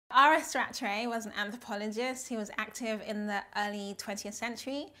RS Rattray was an anthropologist. He was active in the early 20th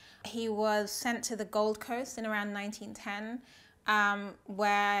century. He was sent to the Gold Coast in around 1910,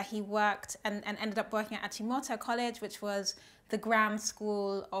 where he worked and ended up working at Achimota College, which was the grand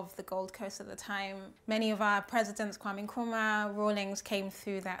school of the Gold Coast at the time. Many of our presidents, Kwame Nkrumah, Rawlings, came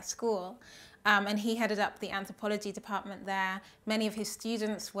through that school. And he headed up the anthropology department there. Many of his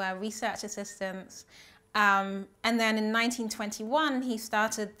students were research assistants. And then in 1921, he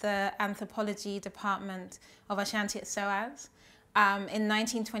started the anthropology department of Ashanti at SOAS. In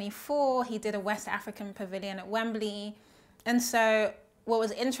 1924, he did a West African pavilion at Wembley. And so what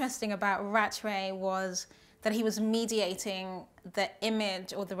was interesting about Rattray was that he was mediating the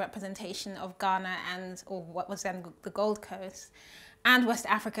image or the representation of Ghana or what was then the Gold Coast and West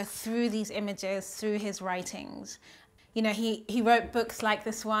Africa through these images, through his writings. You know, he wrote books like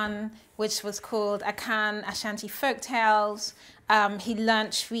this one, which was called Akan Ashanti Folktales. He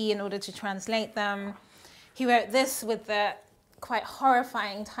learnt Shwi in order to translate them. He wrote this with the quite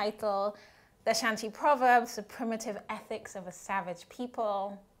horrifying title, The Ashanti Proverbs, The Primitive Ethics of a Savage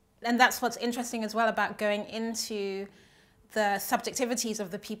People. And that's what's interesting as well about going into the subjectivities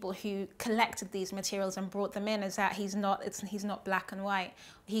of the people who collected these materials and brought them in, is that he's not black and white.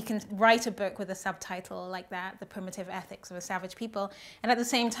 He can write a book with a subtitle like that, The Primitive Ethics of a Savage People, and at the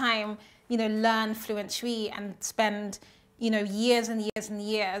same time, you know, learn fluent Shwi and spend, you know, years and years and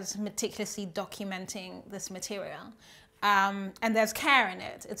years meticulously documenting this material. And there's care in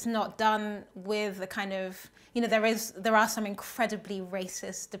it. It's not done with the kind of, you know, there are some incredibly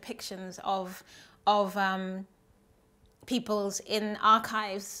racist depictions of peoples in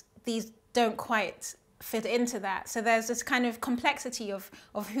archives. These don't quite fit into that. So there's this kind of complexity of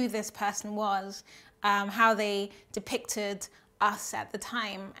who this person was, how they depicted us at the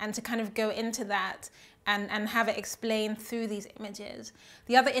time, and to kind of go into that and have it explained through these images.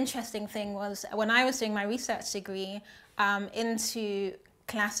 The other interesting thing was when I was doing my research degree into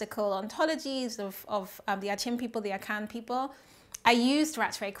classical ontologies of the Achim people, the Akan people, I used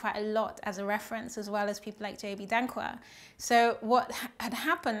Rattray quite a lot as a reference, as well as people like J.B. Dankwa. So what had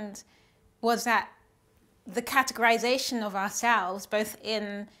happened was that the categorization of ourselves, both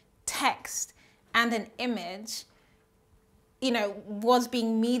in text and in image, you know, was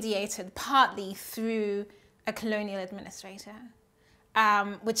being mediated partly through a colonial administrator,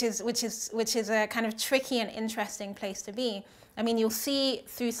 which is a kind of tricky and interesting place to be. I mean, you'll see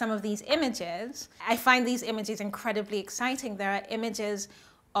through some of these images, I find these images incredibly exciting. There are images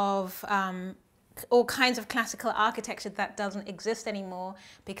of all kinds of classical architecture that doesn't exist anymore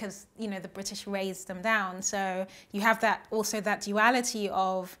because, you know, the British razed them down. So you have that duality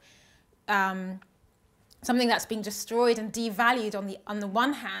of something that's being destroyed and devalued on the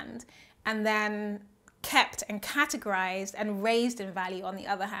one hand, and then kept and categorized and raised in value on the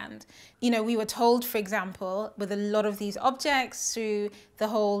other hand. You know, we were told, for example, with a lot of these objects through the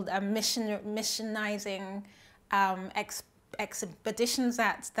whole missionizing expeditions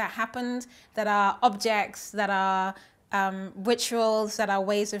that happened, that are objects, that are rituals, that are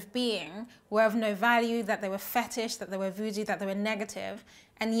ways of being, were of no value, that they were fetish, that they were voodoo, that they were negative.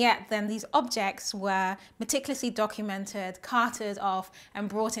 And yet then these objects were meticulously documented, carted off, and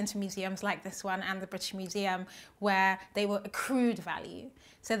brought into museums like this one and the British Museum, where they were accrued value.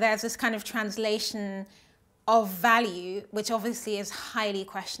 So there's this kind of translation of value, which obviously is highly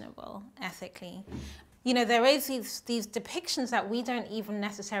questionable ethically. You know, there is these depictions that we don't even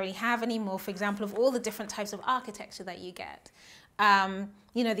necessarily have anymore, for example, of all the different types of architecture that you get.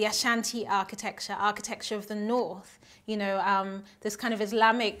 You know, the Ashanti architecture of the north, you know, this kind of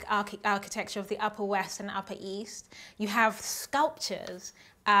Islamic architecture of the Upper West and Upper East. You have sculptures,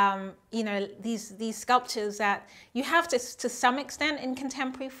 you know, these sculptures that you have to some extent in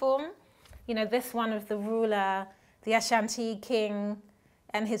contemporary form. You know, this one of the ruler, the Ashanti king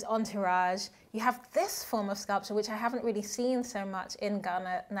and his entourage. You have this form of sculpture, which I haven't really seen so much in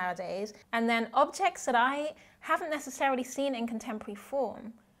Ghana nowadays. And then objects that I haven't necessarily seen in contemporary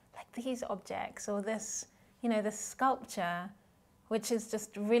form, like these objects or this, you know, this sculpture, which is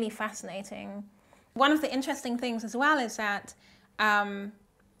just really fascinating. One of the interesting things as well is that,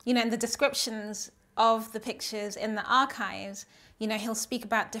 you know, in the descriptions of the pictures in the archives, you know, he'll speak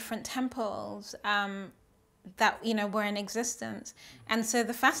about different temples that, you know, were in existence. And so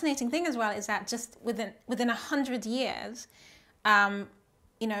the fascinating thing as well is that just within 100 years,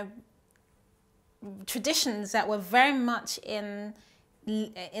 you know, traditions that were very much in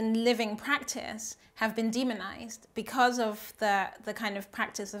living practice have been demonized because of the kind of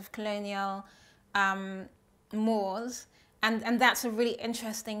practice of colonial Moors. And that's a really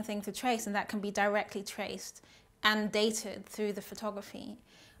interesting thing to trace, and that can be directly traced and dated through the photography.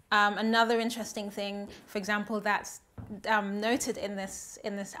 Another interesting thing, for example, that's noted in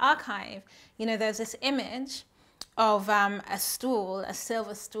this archive, you know, there's this image of a stool, a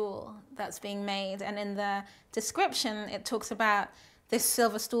silver stool that's being made, and in the description it talks about this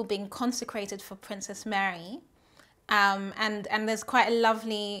silver stool being consecrated for Princess Mary. And there's quite a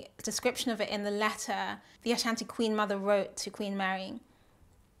lovely description of it in the letter the Ashanti Queen Mother wrote to Queen Mary.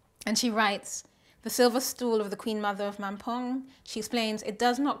 And she writes, "The silver stool of the Queen Mother of Mampong," she explains, "it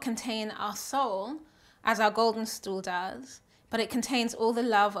does not contain our soul as our golden stool does, but it contains all the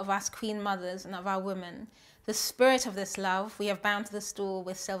love of us Queen Mothers and of our women. The spirit of this love we have bound to the stool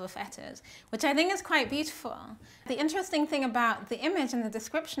with silver fetters," which I think is quite beautiful. The interesting thing about the image and the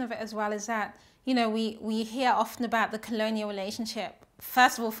description of it as well is that, you know, we hear often about the colonial relationship,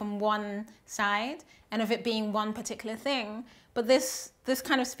 first of all from one side, and of it being one particular thing. But this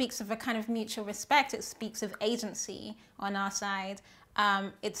kind of speaks of a kind of mutual respect. It speaks of agency on our side.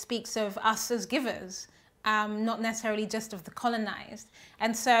 It speaks of us as givers, not necessarily just of the colonized.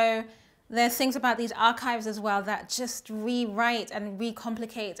 And so there's things about these archives as well that just rewrite and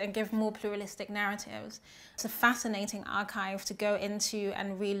recomplicate and give more pluralistic narratives. It's a fascinating archive to go into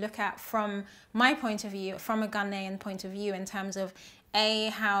and re-look at from my point of view, from a Ghanaian point of view, in terms of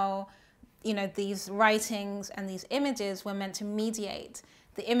how, you know, these writings and these images were meant to mediate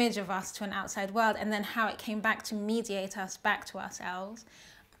the image of us to an outside world, and then how it came back to mediate us back to ourselves,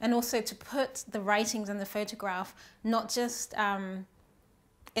 and also to put the writings and the photograph not just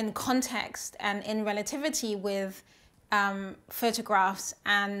in context and in relativity with photographs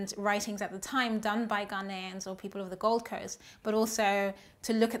and writings at the time done by Ghanaians or people of the Gold Coast, but also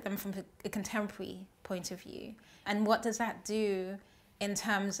to look at them from a contemporary point of view. And what does that do in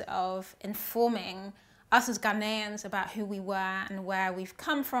terms of informing us as Ghanaians about who we were and where we've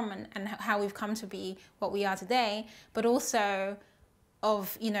come from, and how we've come to be what we are today, but also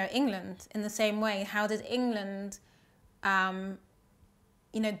of, you know, England in the same way. How did England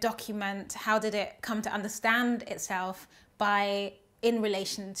you know, document, how did it come to understand itself in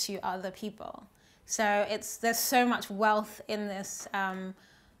relation to other people? So there's so much wealth in this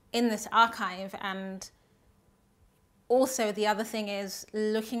archive. And also the other thing is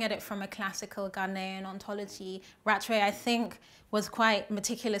looking at it from a classical Ghanaian ontology. Rattray, I think, was quite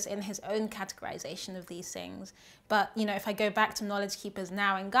meticulous in his own categorization of these things. But, you know, if I go back to knowledge keepers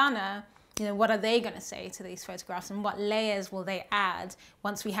now in Ghana, you know, what are they going to say to these photographs, and what layers will they add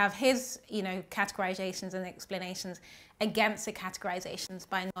once we have his, you know, categorizations and explanations against the categorizations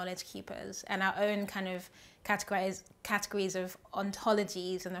by knowledge keepers and our own kind of categories of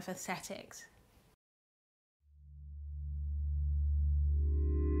ontologies and of aesthetics.